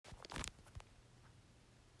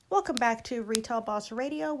Welcome back to Retail Boss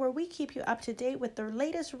Radio, where we keep you up to date with the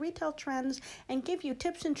latest retail trends and give you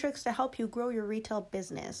tips and tricks to help you grow your retail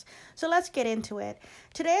business. So let's get into it.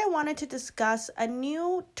 Today I wanted to discuss a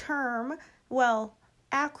new term,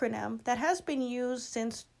 acronym that has been used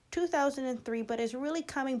since 2003, but is really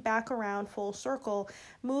coming back around full circle,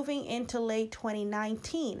 moving into late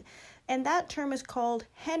 2019. And that term is called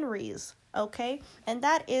Henrys, okay? And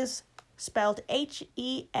that is spelled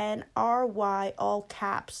Henry, all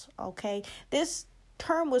caps, okay? This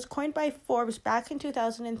term was coined by Forbes back in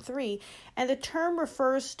 2003, and the term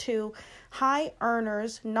refers to high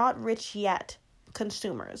earners, not rich yet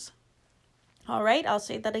consumers. All right, I'll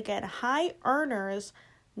say that again. High earners,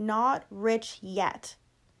 not rich yet.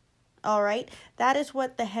 All right, that is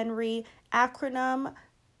what the Henry acronym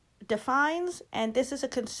defines, and this is a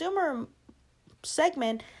consumer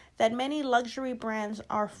segment that many luxury brands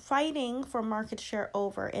are fighting for market share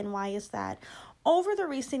over. And why is that? Over the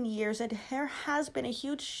recent years, there has been a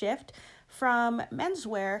huge shift from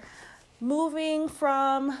menswear, moving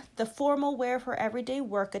from the formal wear for everyday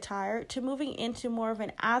work attire to moving into more of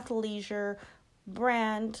an athleisure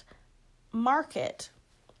brand market.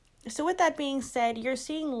 So with that being said, you're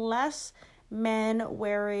seeing less men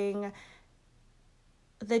wearing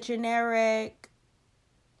the generic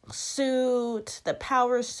suit, the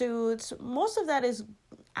power suits. Most of that is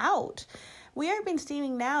out. We have been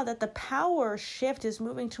seeing now that the power shift is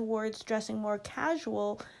moving towards dressing more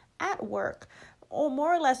casual at work, or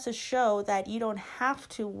more or less to show that you don't have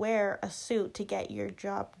to wear a suit to get your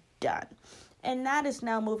job done. And that is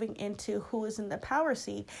now moving into who is in the power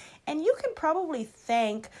seat. And you can probably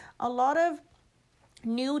thank a lot of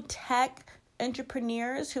new tech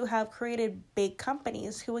entrepreneurs who have created big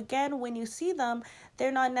companies who, again, when you see them,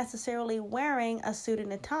 they're not necessarily wearing a suit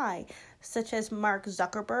and a tie, such as Mark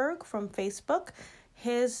Zuckerberg from Facebook.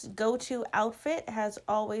 His go-to outfit has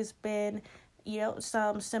always been,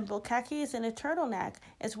 some simple khakis and a turtleneck,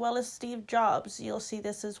 as well as Steve Jobs. You'll see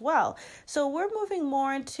this as well. So we're moving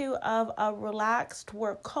more into a relaxed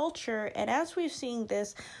work culture. And as we are seeing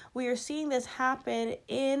this happen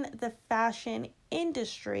in the fashion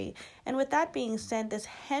industry. And with that being said, this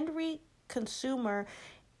Henry consumer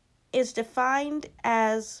is defined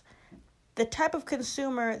as the type of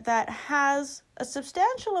consumer that has a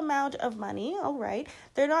substantial amount of money. All right,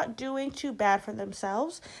 they're not doing too bad for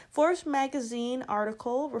themselves. Forbes magazine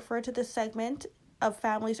article referred to this segment of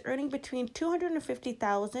families earning between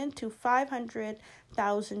 $250,000 to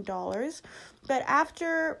 $500,000. But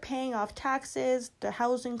after paying off taxes, the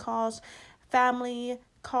housing costs, family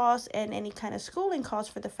costs, and any kind of schooling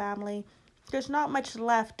costs for the family, there's not much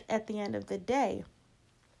left at the end of the day.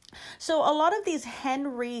 So a lot of these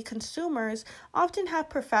Henry consumers often have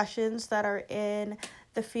professions that are in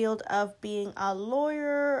the field of being a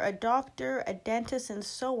lawyer, a doctor, a dentist, and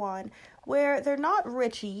so on, where they're not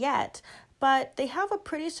rich yet, but they have a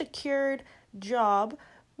pretty secured job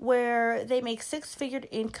where they make six-figure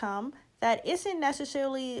income that isn't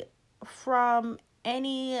necessarily from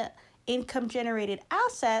any income-generated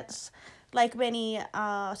assets like many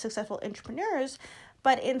successful entrepreneurs,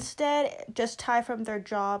 but instead just tie from their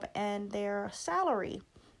job and their salary.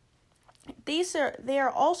 They are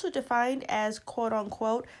also defined as quote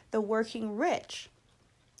unquote the working rich,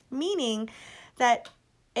 meaning that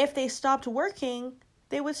if they stopped working,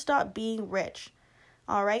 they would stop being rich.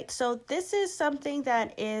 All right, so this is something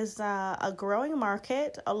that is a growing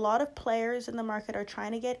market. A lot of players in the market are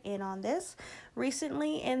trying to get in on this.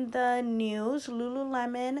 Recently in the news,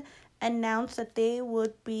 Lululemon announced that they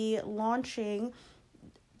would be launching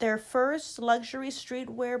their first luxury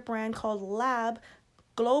streetwear brand called Lab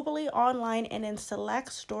globally, online, and in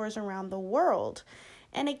select stores around the world.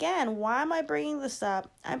 And again, why am I bringing this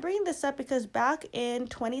up? I'm bringing this up because back in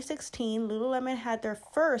 2016, Lululemon had their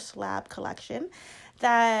first Lab collection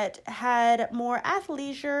that had more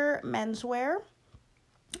athleisure menswear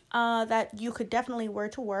that you could definitely wear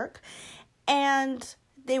to work. And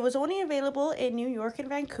they was only available in New York and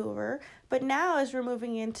Vancouver. But now as we're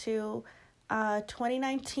moving into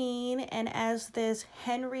 2019, and as this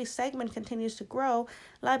Henry segment continues to grow,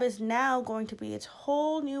 Lab is now going to be its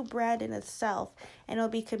whole new brand in itself, and it'll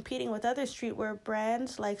be competing with other streetwear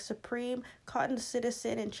brands like Supreme, Cotton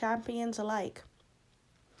Citizen, and Champions alike.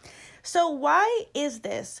 So why is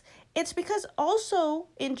this? It's because also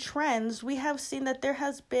in trends, we have seen that there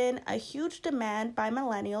has been a huge demand by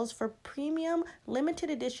millennials for premium limited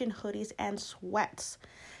edition hoodies and sweats.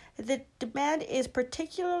 The demand is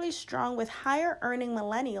particularly strong with higher earning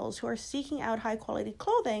millennials who are seeking out high quality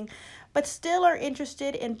clothing, but still are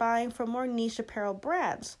interested in buying from more niche apparel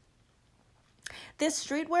brands. This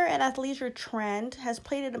streetwear and athleisure trend has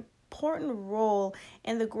played important role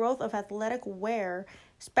in the growth of athletic wear,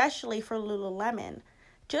 especially for Lululemon.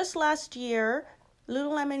 Just last year,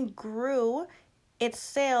 Lululemon grew its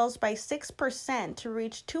sales by 6% to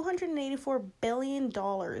reach $284 billion.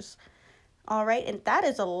 All right, and that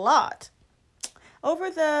is a lot. Over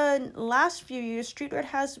the last few years, streetwear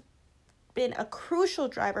has been a crucial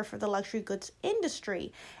driver for the luxury goods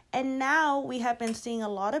industry. And now we have been seeing a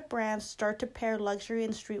lot of brands start to pair luxury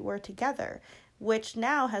and streetwear together, which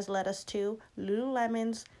now has led us to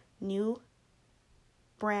Lululemon's new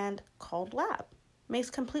brand called Lab. Makes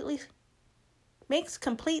complete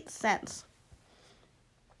sense.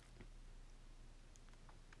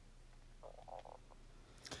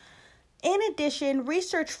 In addition,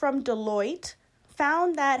 research from Deloitte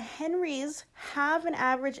found that Henrys have an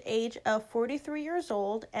average age of 43 years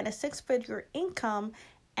old and a six-figure income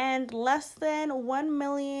and less than $1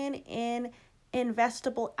 million in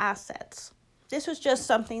investable assets. This was just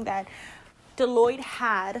something that Deloitte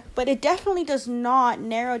had, but it definitely does not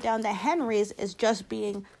narrow down the Henrys as just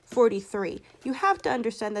being 43. You have to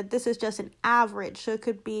understand that this is just an average, so it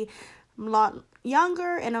could be a lot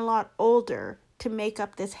younger and a lot older to make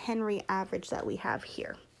up this Henry average that we have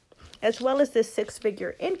here, as well as this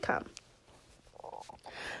six-figure income.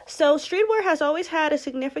 So streetwear has always had a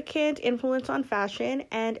significant influence on fashion,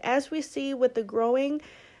 and as we see with the growing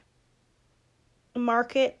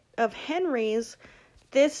market of Henrys,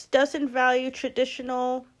 this doesn't value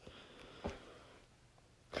traditional.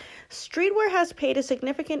 Streetwear has paid a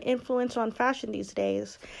significant influence on fashion these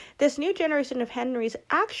days. This new generation of Henrys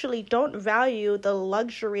actually don't value the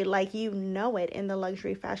luxury like you know it in the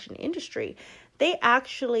luxury fashion industry. They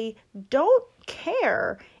actually don't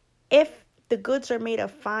care if the goods are made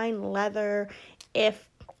of fine leather, if,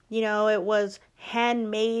 it was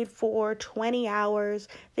handmade for 20 hours.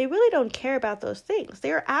 They really don't care about those things.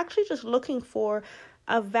 They're actually just looking for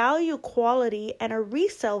a value quality and a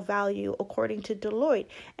resale value according to Deloitte,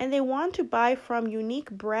 and they want to buy from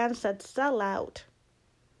unique brands that sell out.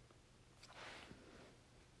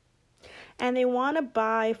 And they want to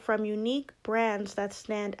buy from unique brands that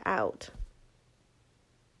stand out.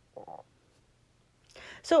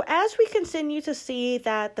 So as we continue to see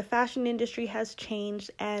that the fashion industry has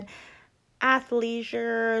changed and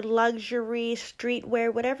athleisure, luxury,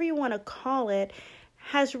 streetwear, whatever you want to call it,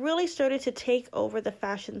 has really started to take over the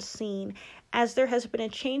fashion scene, as there has been a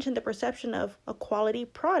change in the perception of a quality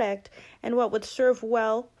product and what would serve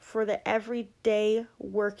well for the everyday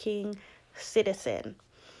working citizen.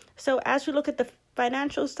 So as we look at the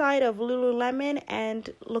financial side of Lululemon and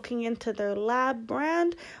looking into their Lab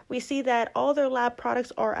brand, we see that all their Lab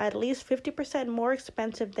products are at least 50% more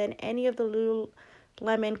expensive than any of the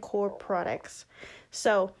Lululemon core products.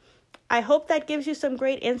 So I hope that gives you some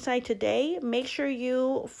great insight today. Make sure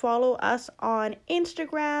you follow us on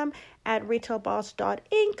Instagram at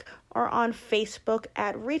retailboss.inc or on Facebook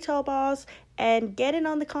at retailboss and get in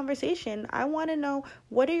on the conversation. I want to know,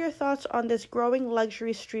 what are your thoughts on this growing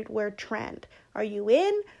luxury streetwear trend? Are you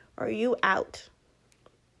in or are you out?